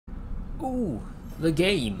Ooh, the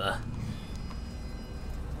game.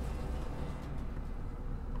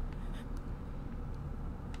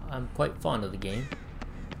 I'm quite fond of the game.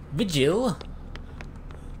 Vigil.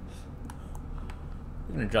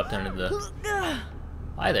 I'm gonna drop down to the...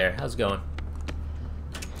 Hi there, how's it going?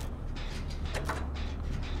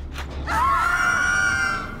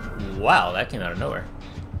 Wow, that came out of nowhere.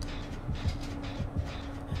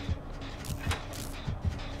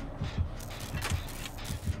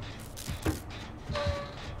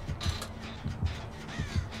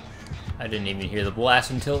 I didn't even hear the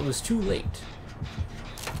blast until it was too late.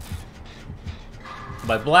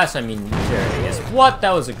 By blast, I mean charity. What?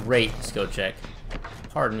 That was a great skill check.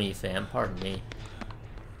 Pardon me, fam. Pardon me.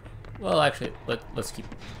 Well, actually, let's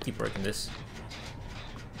keep working this.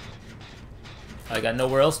 I got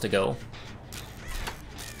nowhere else to go.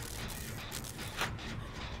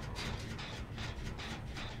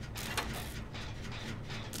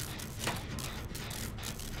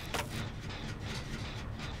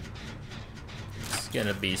 It's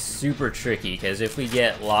gonna be super tricky because if we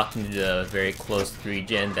get locked into the very close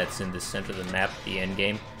 3-gen that's in the center of the map, the end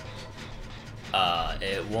game,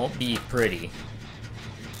 it won't be pretty.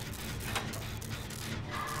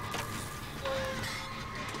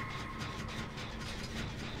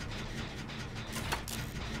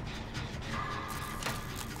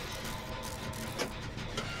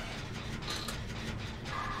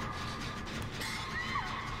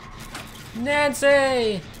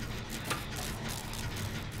 Nancy!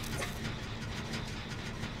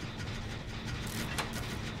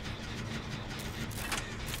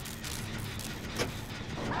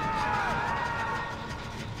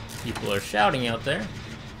 People are shouting out there.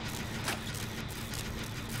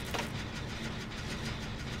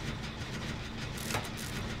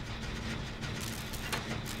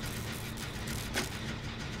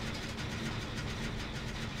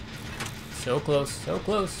 So close, so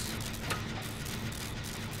close.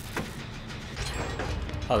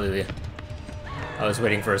 Hallelujah. I was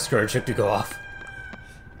waiting for a scourge hook to go off.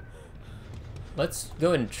 Let's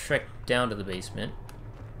go and trek down to the basement.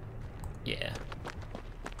 Yeah.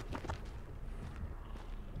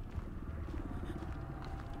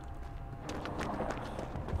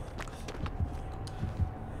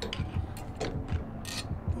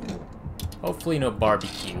 Hopefully no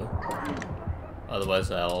barbecue.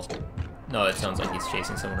 Otherwise I'll... No, it sounds like he's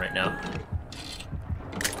chasing someone right now.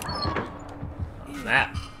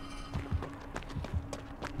 Map.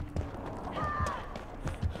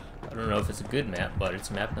 I don't know if it's a good map, but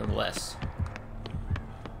it's a map nonetheless.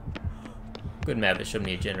 Good map, it showed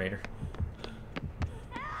me a generator.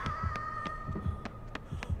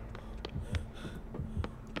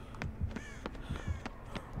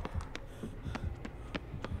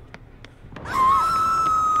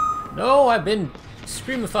 No, I've been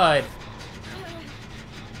screamified.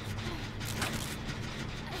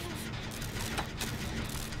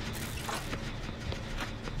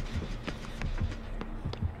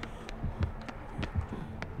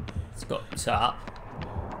 Let's go up top.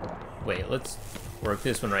 Wait, let's work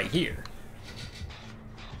this one right here.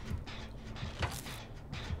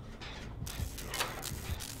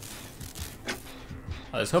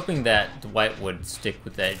 I was hoping that Dwight would stick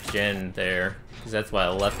with that gen there, because that's why I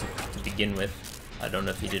left it to begin with. I don't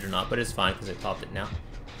know if he did or not, but it's fine because I popped it now.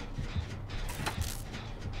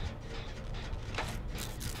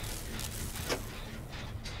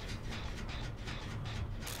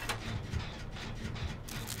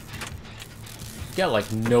 He's got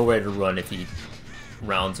like nowhere to run if he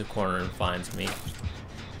rounds a corner and finds me.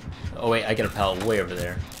 Oh wait, I got a pallet way over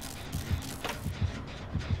there.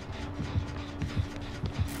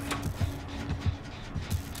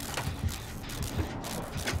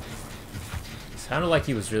 Sounded like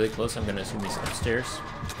he was really close. I'm gonna assume he's upstairs.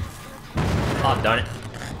 Oh, darn it.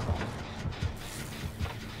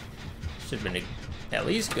 Should've been at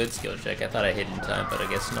least good skill check. I thought I hit in time, but I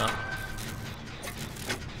guess not.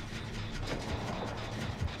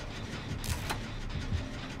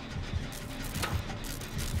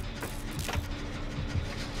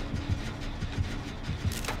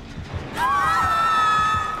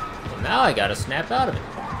 Well, now I gotta snap out of it.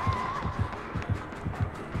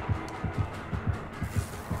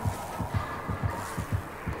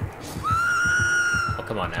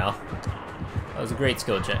 Come on now. That was a great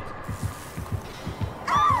skill check.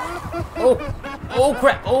 Oh! Oh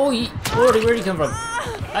crap! Oh, where'd he come from?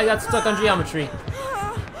 I got stuck on geometry.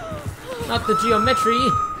 Not the geometry!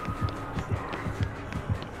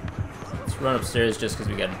 Let's run upstairs just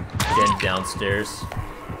because we got gen downstairs.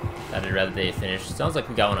 I'd rather they finish. Sounds like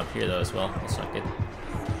we got one up here though as well. That's not good.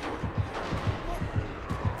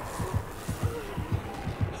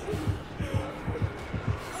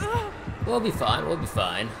 We'll be fine, we'll be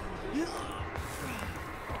fine.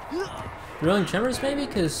 Drilling tremors, maybe?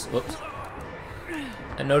 Because, whoops.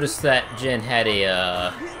 I noticed that Jen had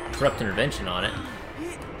a corrupt intervention on it.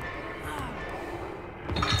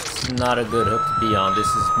 It's not a good hook to be on. This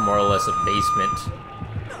is more or less a basement.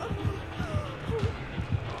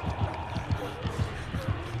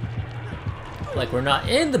 Like, we're not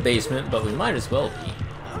in the basement, but we might as well be.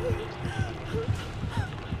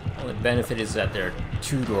 Only benefit is that there are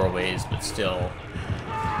 2 doorways, but still.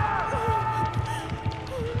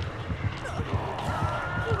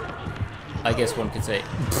 I guess one could say.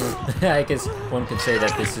 I guess one could say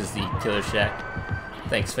that this is the Killer Shack.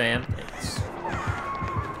 Thanks, fam. Thanks.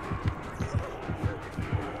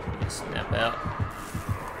 Snap out.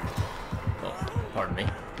 Oh, pardon me.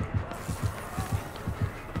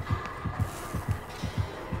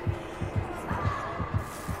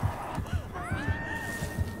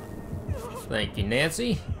 Thank you,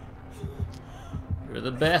 Nancy. You're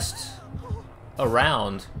the best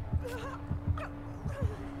around.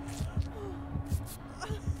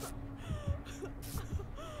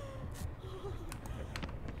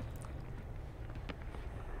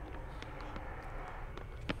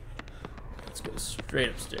 Let's go straight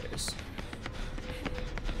upstairs.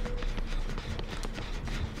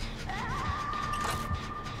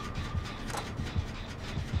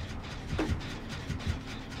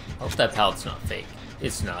 I hope that pallet's not fake.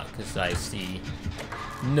 It's not, because I see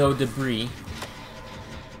no debris.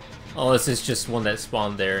 Unless it's just one that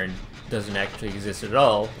spawned there and doesn't actually exist at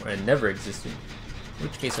all, or it never existed. In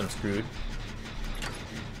which case I'm screwed.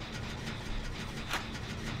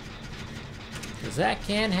 Because that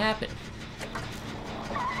can happen.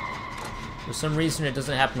 For some reason it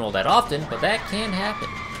doesn't happen all that often, but that can happen.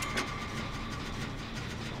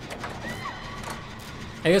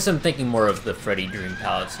 I guess I'm thinking more of the Freddy Dream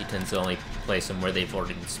pallets. He tends to only place them where they've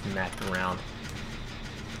already been smacked around.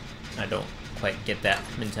 I don't quite get that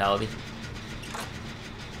mentality.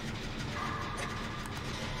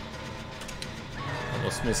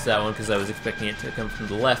 Almost missed that one because I was expecting it to come from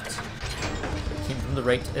the left. It came from the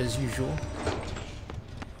right as usual.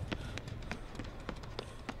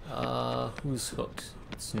 Who's hooked?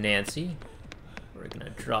 It's Nancy. We're gonna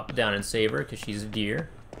drop down and save her because she's a deer.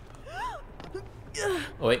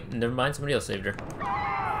 Oh wait, never mind, somebody else saved her.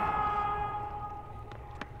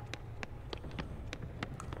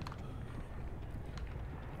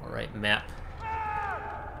 Alright, map.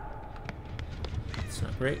 It's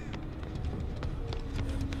not great.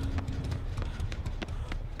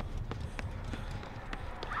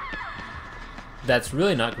 That's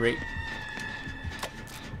really not great.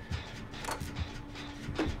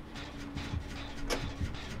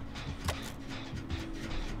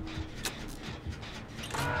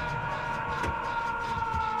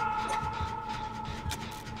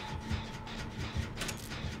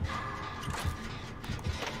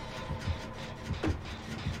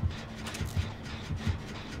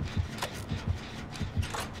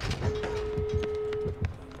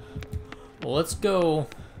 Well, let's go.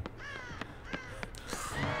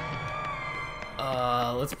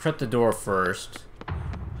 Let's prep the door first.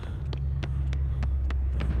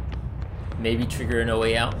 Maybe trigger a no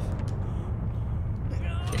way out.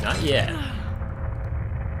 Okay, not yet.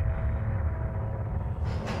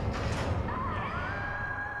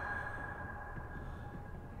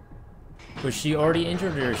 Was she already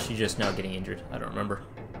injured, or is she just now getting injured? I don't remember.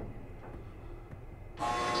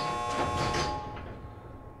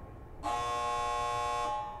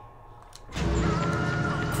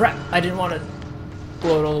 Crap! I didn't want to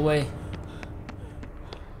blow it all the way.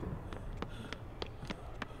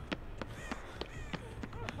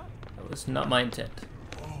 That was not my intent.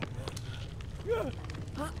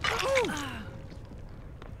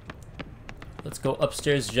 Let's go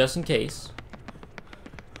upstairs just in case.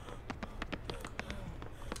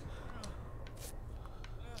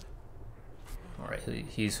 Alright,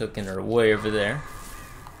 he's hooking her way over there.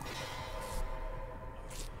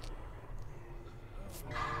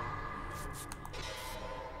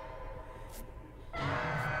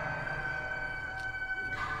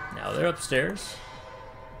 Now they're upstairs.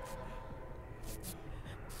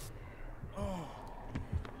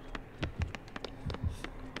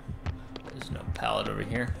 There's no pallet over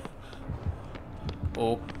here.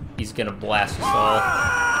 Oh, he's gonna blast us all.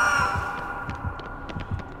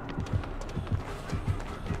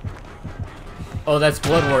 Oh, that's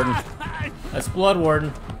Blood Warden. That's Blood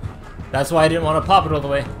Warden. That's why I didn't want to pop it all the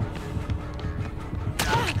way.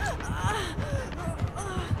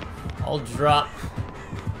 I'll drop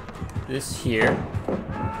this here.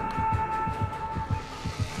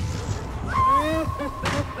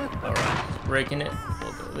 Alright, breaking it.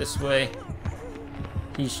 We'll go this way.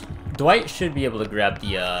 Dwight should be able to grab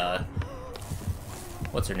the,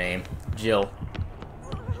 what's her name? Jill.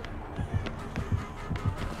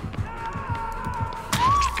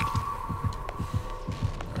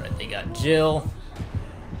 Alright, they got Jill.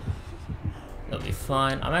 That'll be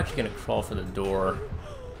fine. I'm actually gonna crawl for the door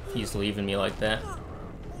if he's leaving me like that.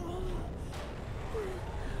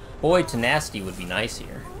 Boy, tenacity would be nice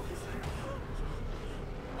here.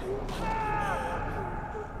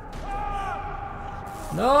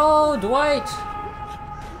 No, Dwight!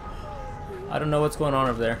 I don't know what's going on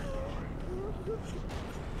over there.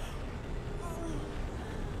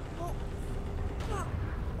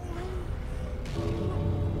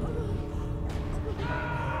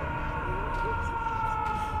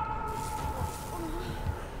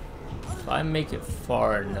 If I make it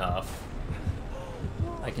far enough,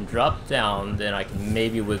 I can drop down, then I can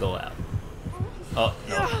maybe wiggle out. Oh,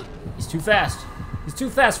 no. He's too fast. He's too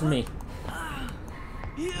fast for me.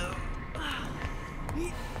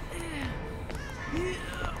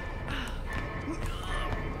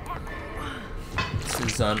 This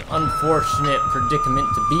is an unfortunate predicament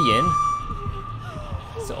to be in.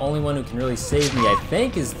 It's the only one who can really save me, I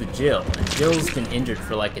think, is the Jill. And Jill's been injured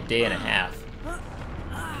for like a day and a half.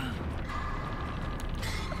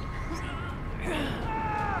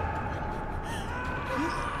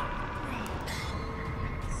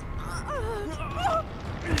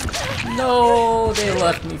 No, they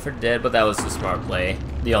left me for dead, but that was the smart play.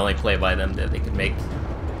 The only play by them that they could make.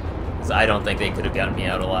 Because I don't think they could have gotten me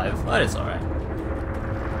out alive, but it's alright.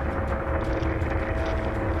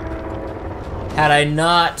 Had I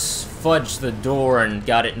not fudged the door and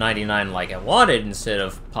got it 99 like I wanted instead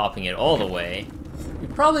of popping it all the way, we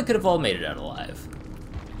probably could have all made it out alive.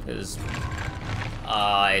 Because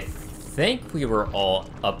I think we were all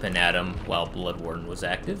up and at him while Blood Warden was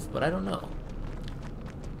active, but I don't know.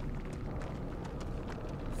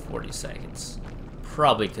 40 seconds.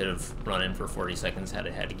 Probably could have run in for 40 seconds had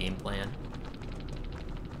it had a game plan.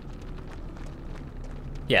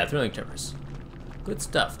 Yeah, Thrilling Tremors. Good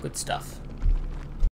stuff, good stuff.